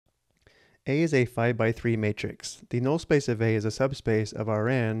A is a 5 by 3 matrix. The null space of A is a subspace of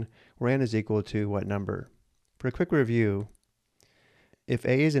Rn, where n is equal to what number? For a quick review, if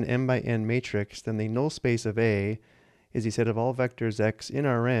A is an m by n matrix, then the null space of A is the set of all vectors x in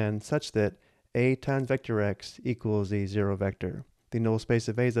Rn such that A times vector x equals the 0 vector. The null space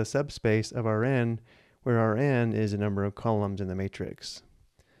of A is a subspace of Rn, where Rn is the number of columns in the matrix.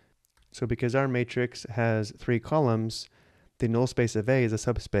 So because our matrix has 3 columns, the null space of A is a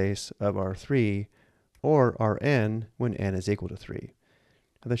subspace of R3, or Rn, when n is equal to 3.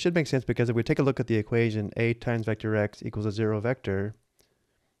 Now this should make sense because if we take a look at the equation A times vector x equals a 0 vector,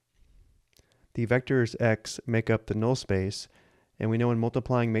 the vectors x make up the null space, and we know in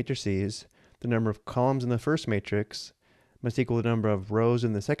multiplying matrices, the number of columns in the first matrix must equal the number of rows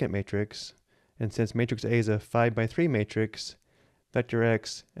in the second matrix, and since matrix A is a 5 by 3 matrix, vector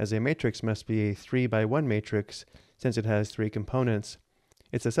x as a matrix must be a 3 by 1 matrix since it has 3 components.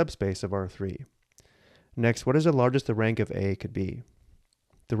 It's a subspace of R3. Next, what is the largest the rank of A could be?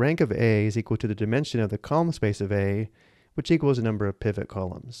 The rank of A is equal to the dimension of the column space of A, which equals the number of pivot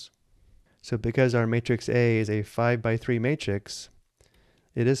columns. So because our matrix A is a 5 by 3 matrix,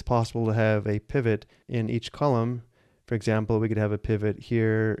 it is possible to have a pivot in each column. For example, we could have a pivot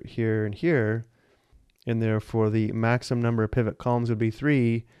here, here, and here, and therefore the maximum number of pivot columns would be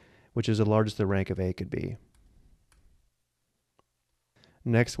 3, which is the largest the rank of A could be.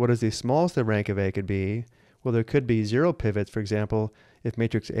 Next, what is the smallest the rank of A could be? Well, there could be 0 pivots. For example, if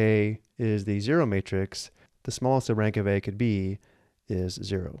matrix A is the 0 matrix, the smallest the rank of A could be is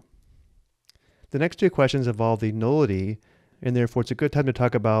 0. The next 2 questions involve the nullity, and therefore it's a good time to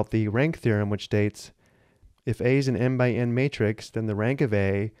talk about the rank theorem, which states if A is an m by n matrix, then the rank of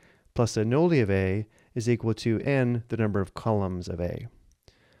A plus the nullity of A is equal to n, the number of columns of A.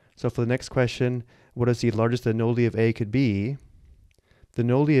 So for the next question, what is the largest the nullity of A could be? The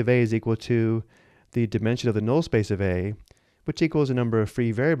nullity of A is equal to the dimension of the null space of A, which equals the number of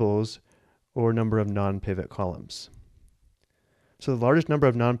free variables or number of non-pivot columns. So the largest number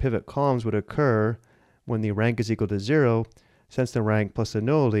of non-pivot columns would occur when the rank is equal to 0, since the rank plus the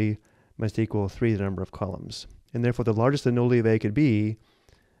nullity must equal 3 the number of columns. And therefore the largest the nullity of A could be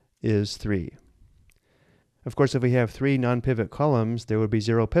is 3. Of course, if we have 3 non-pivot columns, there would be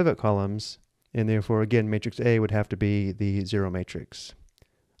 0 pivot columns, and therefore again matrix A would have to be the 0 matrix.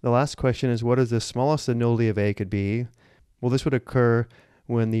 The last question is what is the smallest the nullity of A could be? Well, this would occur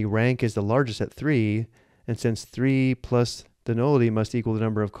when the rank is the largest at 3, and since 3 plus the nullity must equal the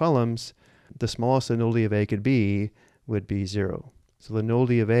number of columns, the smallest the nullity of A could be would be 0. So the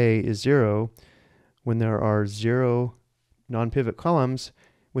nullity of A is 0 when there are 0 non-pivot columns,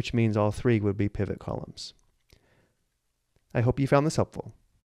 which means all 3 would be pivot columns. I hope you found this helpful.